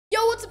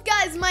What's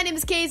up guys, my name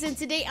is KayZ and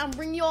today I'm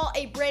bringing you all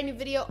a brand new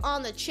video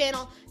on the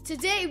channel.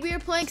 Today we are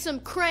playing some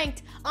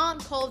Cranked on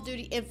Call of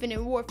Duty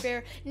Infinite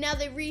Warfare. Now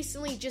they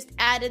recently just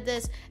added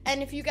this,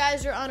 and if you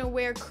guys are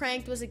unaware,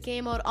 Cranked was a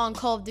game mode on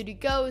Call of Duty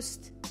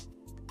Ghost.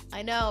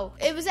 I know.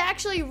 It was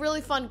actually a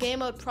really fun game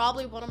mode,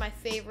 probably one of my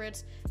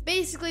favorites.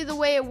 Basically the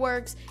way it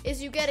works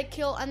is you get a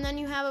kill and then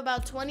you have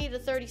about 20 to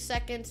 30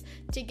 seconds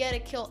to get a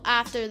kill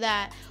after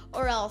that,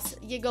 or else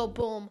you go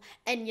boom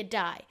and you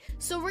die.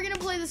 So we're gonna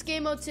play this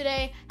game mode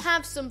today,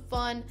 have some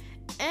fun,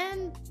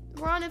 and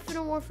we're on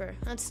Infinite Warfare.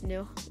 That's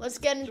new. Let's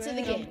get into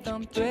the game.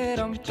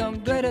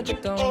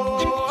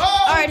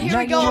 Alright, here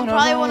we go.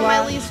 Probably one of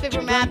my least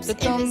favorite maps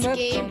in this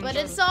game, but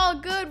it's all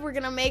good. We're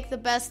gonna make the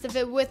best of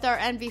it with our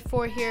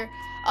NV4 here.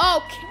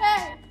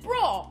 Okay,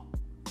 bro.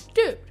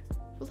 Dude,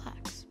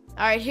 relax.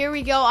 Alright, here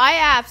we go.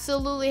 I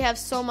absolutely have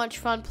so much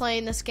fun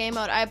playing this game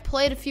mode. I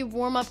played a few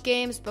warm-up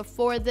games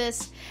before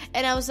this,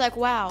 and I was like,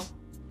 wow,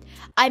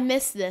 I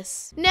miss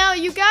this. Now,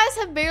 you guys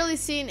have barely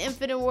seen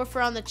Infinite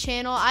Warfare on the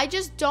channel. I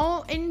just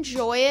don't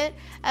enjoy it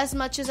as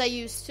much as I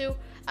used to.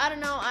 I don't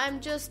know, I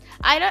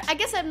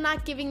guess I'm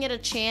not giving it a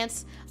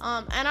chance,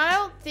 and I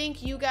don't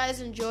think you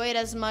guys enjoy it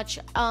as much,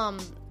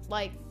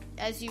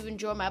 as you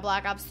enjoy my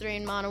Black Ops 3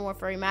 and Modern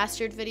Warfare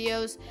Remastered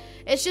videos.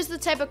 It's just the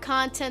type of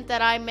content that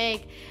I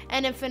make,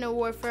 and Infinite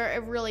Warfare,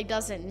 it really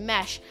doesn't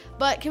mesh.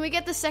 But can we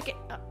get the second...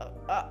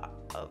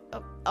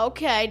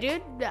 okay,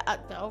 dude.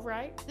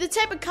 Alright. The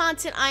type of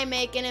content I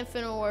make in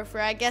Infinite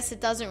Warfare, I guess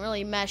it doesn't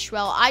really mesh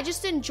well. I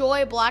just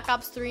enjoy Black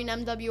Ops 3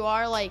 and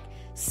MWR,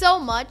 so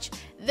much.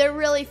 They're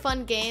really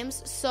fun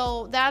games,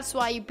 so that's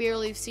why you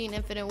barely have seen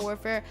Infinite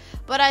Warfare.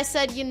 But I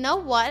said, you know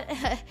what?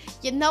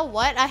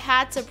 I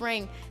had to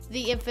bring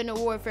the Infinite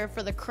Warfare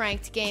for the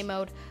Cranked game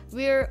mode.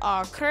 We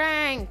are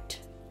cranked.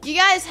 You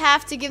guys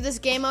have to give this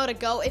game mode a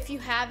go. If you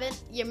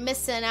haven't, you're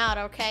missing out,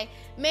 okay?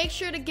 Make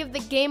sure to give the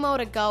game mode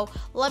a go.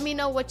 Let me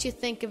know what you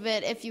think of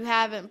it if you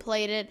haven't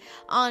played it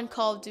on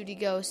Call of Duty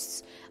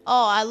Ghosts.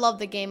 Oh, I love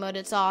the game mode.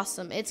 It's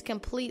awesome. It's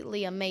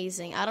completely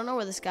amazing. I don't know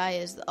where this guy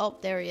is. Oh,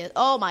 there he is.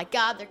 Oh my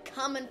god, they're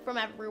coming from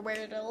everywhere,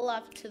 to the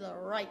left, to the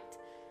right.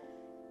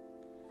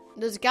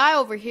 There's a guy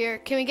over here.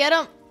 Can we get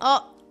him?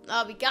 Oh,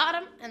 we got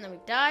him, and then we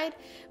died.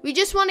 We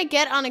just want to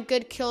get on a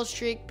good kill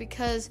streak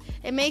because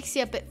it makes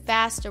you a bit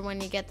faster when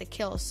you get the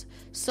kills.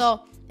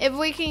 So if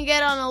we can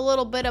get on a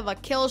little bit of a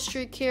kill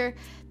streak here,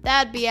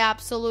 that'd be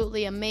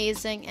absolutely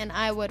amazing, and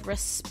I would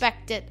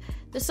respect it.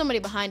 There's somebody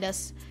behind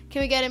us.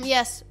 Can we get him?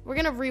 Yes. We're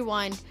going to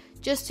rewind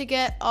just to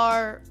get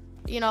our,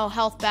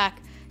 health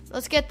back.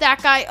 Let's get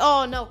that guy.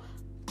 Oh, no.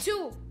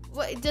 2.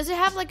 Wait, does it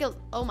have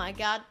oh my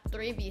god,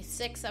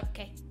 3v6?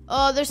 Okay.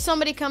 Oh, there's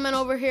somebody coming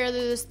over here through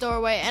this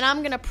doorway, and I'm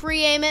going to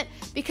pre-aim it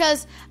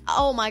because,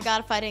 oh my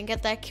god, if I didn't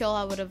get that kill,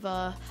 I would have,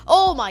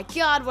 oh my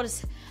god, what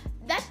is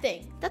that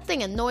thing? That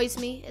thing annoys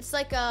me. It's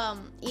like,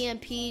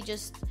 EMP, it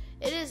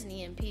is an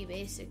EMP,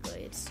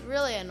 basically. It's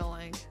really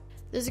annoying.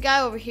 There's a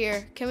guy over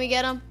here. Can we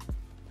get him?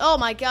 Oh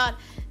my god.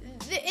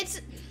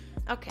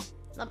 Okay,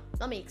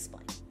 let me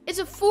explain. It's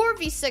a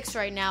 4v6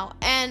 right now,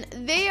 and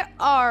they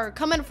are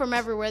coming from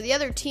everywhere. The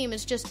other team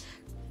is just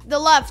the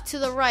left to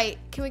the right.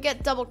 Can we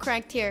get double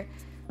cranked here?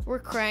 We're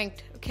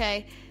cranked,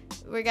 okay.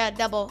 We got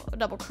double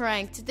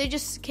cranked. They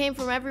just came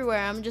from everywhere.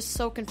 I'm just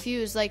so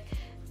confused.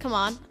 Come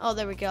on. Oh,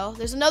 there we go.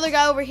 There's another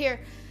guy over here.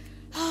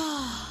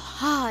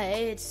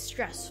 It's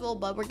stressful,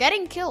 but we're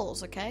getting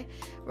kills, okay?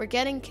 We're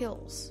getting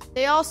kills.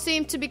 They all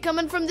seem to be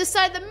coming from this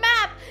side of the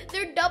map.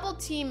 They're double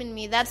teaming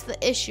me. That's the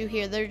issue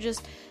here. They're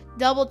just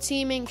double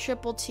teaming,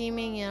 triple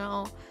teaming,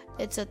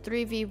 It's a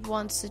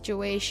 3v1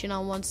 situation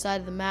on one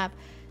side of the map.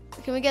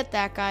 Can we get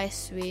that guy?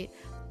 Sweet.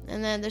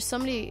 And then there's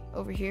somebody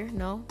over here.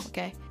 No?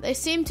 Okay. They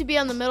seem to be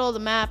on the middle of the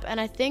map, and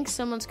I think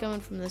someone's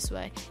coming from this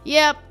way.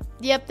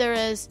 Yep, there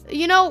is.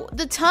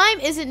 The time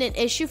isn't an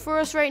issue for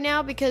us right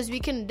now because we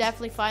can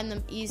definitely find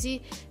them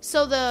easy.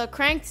 So the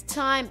cranked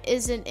time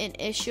isn't an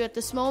issue at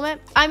this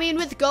moment. I mean,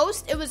 with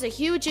Ghost, it was a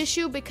huge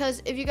issue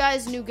because if you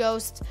guys knew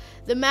Ghost,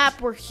 the maps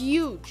were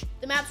huge.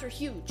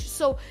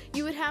 So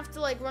you would have to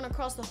run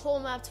across the whole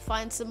map to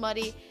find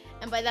somebody,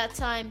 and by that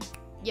time,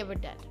 yeah, we're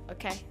dead,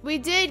 okay? We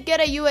did get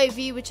a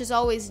UAV, which is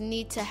always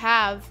neat to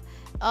have.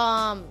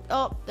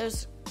 Oh,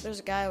 there's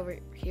a guy over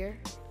here.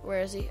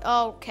 Where is he?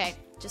 Oh, okay.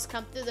 Just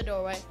come through the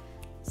doorway.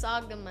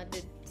 Sogdom, my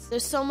dude.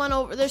 There's someone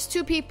over. There's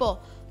 2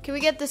 people. Can we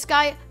get this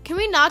guy? Can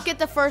we not get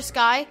the first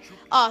guy?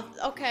 Oh,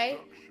 okay.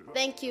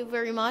 Thank you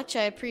very much.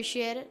 I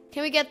appreciate it.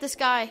 Can we get this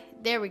guy?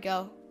 There we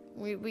go.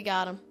 We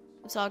got him.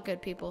 It's all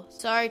good, people.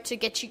 Sorry to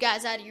get you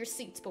guys out of your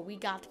seats, but we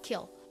got the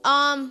kill.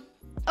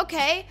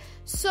 Okay,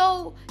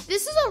 so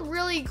this is a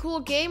really cool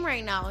game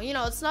right now.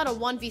 It's not a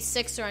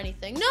 1v6 or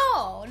anything.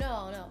 No.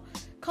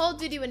 Call of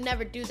Duty would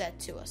never do that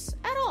to us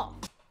at all.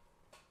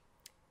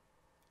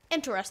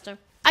 Interesting.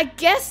 I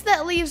guess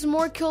that leaves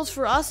more kills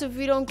for us if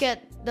we don't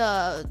get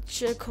the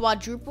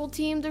quadruple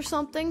teamed or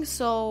something.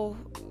 So,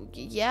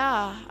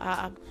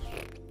 yeah.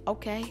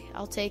 Okay,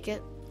 I'll take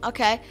it.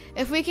 Okay,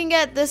 if we can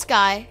get this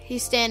guy,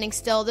 he's standing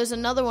still. There's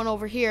another one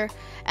over here.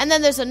 And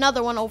then there's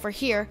another one over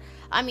here.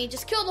 I mean,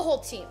 just kill the whole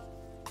team.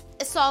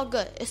 It's all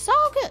good. It's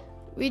all good.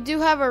 We do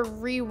have a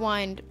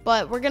rewind,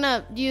 but we're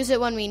gonna use it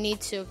when we need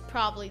to,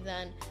 probably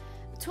then.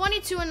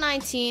 22 and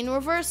 19. We're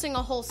versing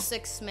a whole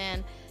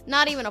 6-man.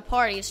 Not even a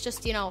party. It's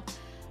just, you know,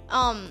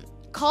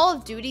 Call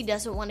of Duty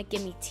doesn't want to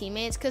give me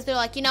teammates because they're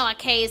like, you know what,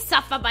 KayZ,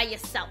 suffer by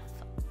yourself.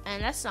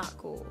 And that's not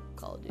cool.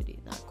 Call of Duty,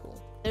 not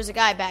cool. There's a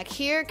guy back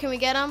here. Can we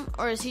get him?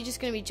 Or is he just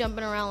going to be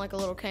jumping around like a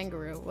little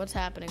kangaroo? What's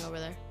happening over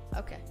there?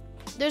 Okay.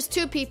 There's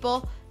 2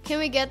 people. Can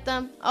we get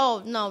them?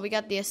 Oh, no, we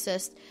got the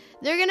assist.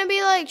 They're going to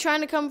be like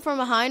trying to come from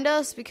behind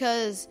us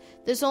because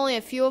there's only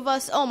a few of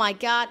us. Oh my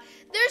God.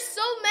 There's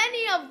so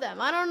many of them.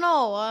 I don't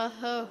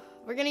know.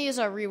 We're going to use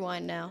our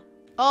rewind now.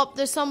 Oh,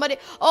 there's somebody.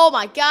 Oh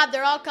my God.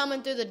 They're all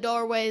coming through the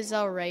doorways.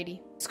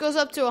 Alrighty. This goes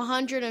up to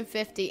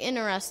 150.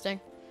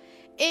 Interesting.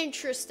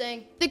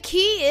 The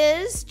key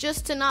is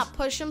just to not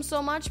push them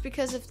so much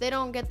because if they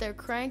don't get their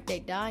crank, they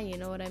die. You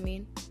know what I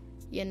mean?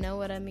 You know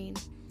what I mean?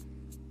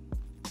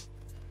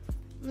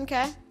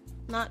 Okay.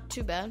 Not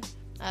too bad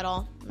at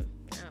all.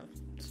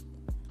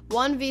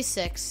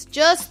 1v6.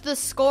 Just the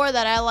score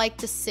that I like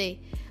to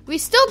see. We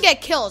still get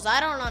kills. I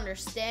don't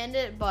understand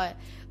it, but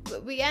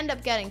we end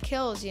up getting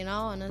kills, you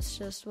know, and it's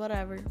just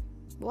whatever.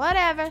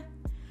 Whatever.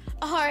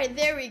 All right,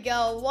 there we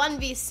go.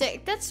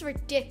 1v6. That's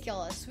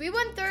ridiculous. We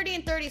went 30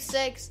 and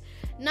 36.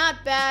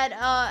 Not bad.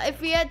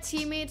 If we had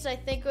teammates, I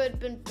think it would have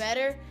been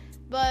better.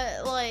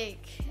 But,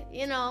 like,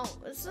 you know,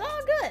 it's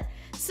all good.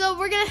 So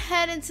we're going to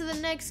head into the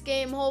next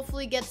game.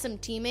 Hopefully get some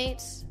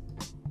teammates.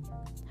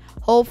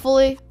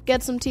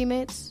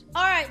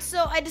 All right,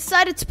 so I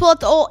decided to pull out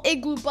the old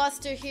IGLOO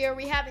Buster here.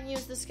 We haven't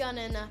used this gun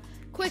in a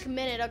quick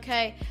minute,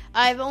 okay?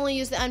 I've only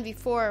used the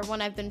NV4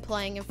 when I've been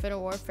playing Infinite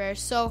Warfare.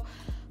 So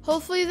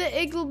hopefully the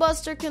IGLOO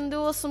Buster can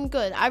do us some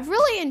good. I've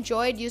really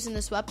enjoyed using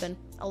this weapon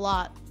a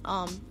lot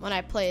when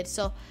I played.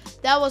 So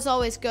that was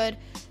always good.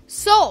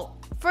 So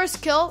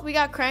first kill, we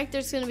got cranked.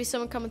 There's going to be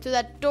someone coming through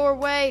that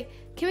doorway.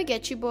 Can we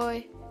get you,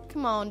 boy?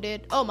 Come on,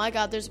 dude. Oh, my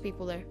God, there's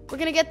people there. We're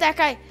going to get that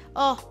guy.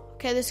 Oh,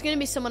 okay, there's going to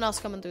be someone else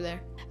coming through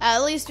there.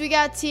 At least we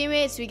got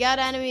teammates. We got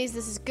enemies.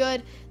 This is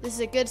good. This is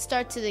a good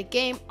start to the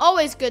game.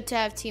 Always good to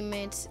have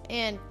teammates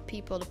and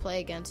people to play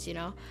against, you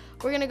know.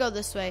 We're going to go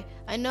this way.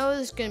 I know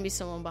there's going to be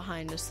someone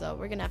behind us, though.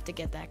 We're going to have to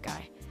get that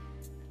guy.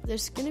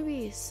 There's going to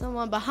be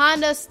someone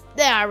behind us.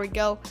 There we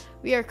go.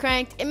 We are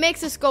cranked. It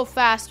makes us go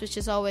fast, which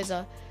is always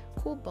a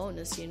cool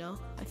bonus, you know.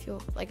 I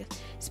feel like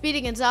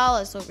Speedy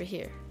Gonzalez over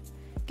here.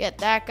 Get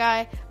that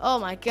guy. Oh,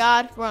 my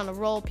God. We're on a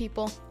roll,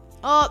 people.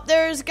 Oh,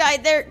 there's a guy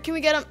there. Can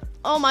we get him?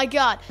 Oh, my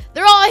God.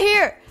 They're all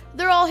here.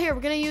 They're all here. We're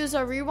going to use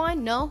our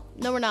rewind? No.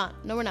 No, we're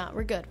not. No, we're not.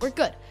 We're good. We're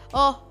good.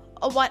 Oh,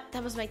 what?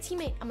 That was my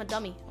teammate. I'm a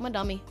dummy.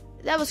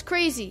 That was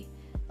crazy.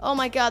 Oh,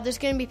 my God. There's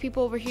going to be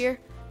people over here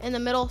in the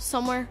middle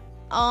somewhere.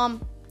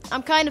 I'm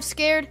kind of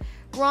scared.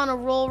 We're on a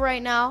roll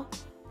right now.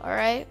 All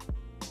right.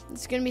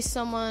 There's going to be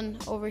someone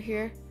over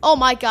here. Oh,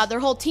 my God. Their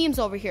whole team's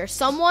over here.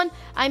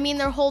 I mean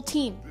their whole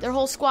team. Their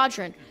whole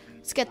squadron.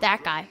 Let's get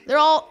that guy. They're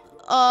all...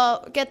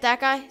 get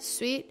that guy.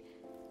 Sweet.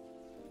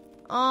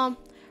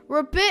 We're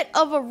a bit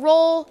of a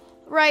roll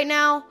right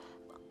now.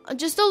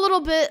 Just a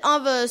little bit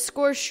of a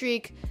score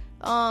streak.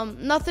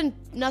 Nothing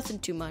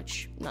too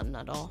much. Nothing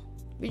at all.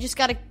 We just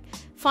gotta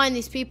find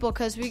these people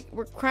because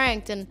we're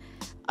cranked and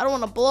I don't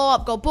want to blow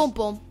up, go boom,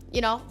 boom, you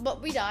know,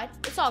 but we died.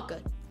 It's all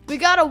good. We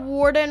got a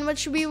warden,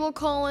 which we will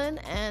call in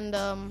and,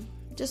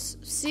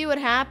 just see what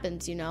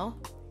happens, you know.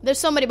 There's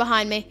somebody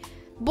behind me.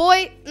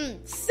 Boy,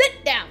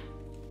 sit down.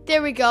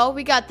 There we go.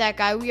 We got that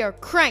guy. We are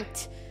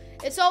cranked.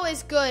 It's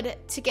always good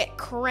to get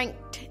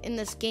cranked in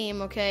this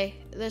game, okay?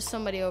 There's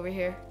somebody over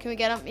here. Can we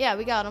get him? Yeah,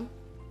 we got him.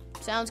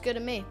 Sounds good to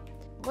me.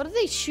 What are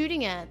they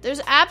shooting at? There's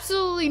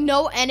absolutely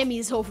no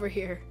enemies over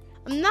here.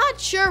 I'm not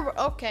sure.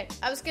 Okay,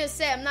 I was going to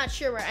say I'm not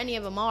sure where any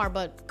of them are,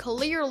 but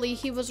clearly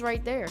he was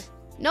right there.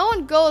 No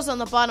one goes on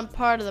the bottom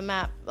part of the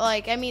map.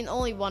 Like, I mean,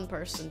 only one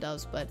person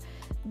does, but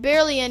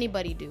barely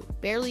anybody do.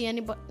 Barely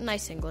anybody.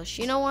 Nice English.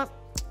 You know what?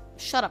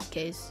 Shut up,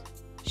 KayZ.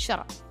 Shut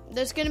up.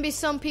 There's going to be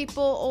some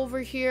people over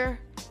here.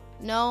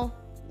 No,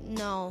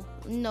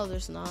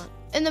 there's not.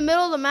 In the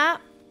middle of the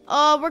map,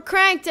 we're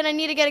cranked and I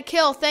need to get a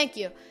kill. Thank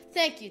you,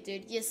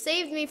 dude. You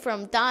saved me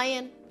from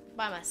dying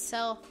by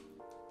myself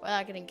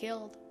without getting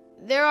killed.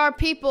 There are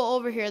people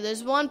over here.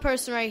 There's one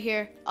person right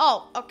here.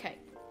 Oh, okay.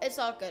 It's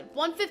all good.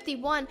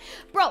 151.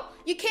 Bro,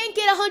 you can't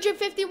get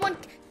 151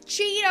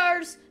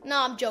 cheaters. No,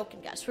 I'm joking,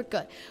 guys. We're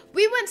good.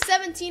 We went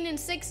 17 and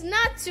 6.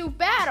 Not too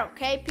bad,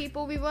 okay,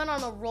 people? We went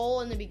on a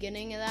roll in the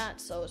beginning of that,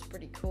 so it was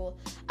pretty cool.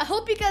 I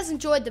hope you guys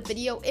enjoyed the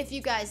video. If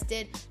you guys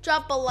did,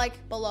 drop a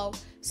like below.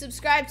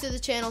 Subscribe to the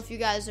channel if you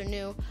guys are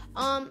new.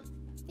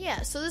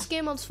 Yeah, so this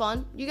game mode's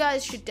fun. You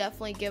guys should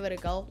definitely give it a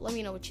go. Let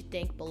me know what you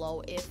think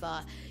below if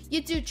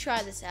you do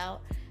try this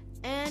out.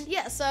 And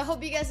yeah, so I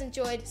hope you guys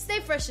enjoyed. Stay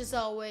fresh as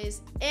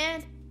always,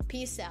 and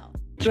peace out.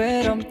 Now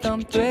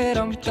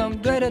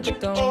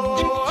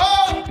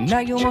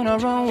you wanna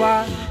run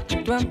wild.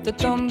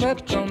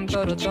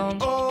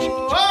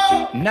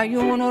 Now you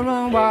wanna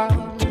run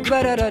wild.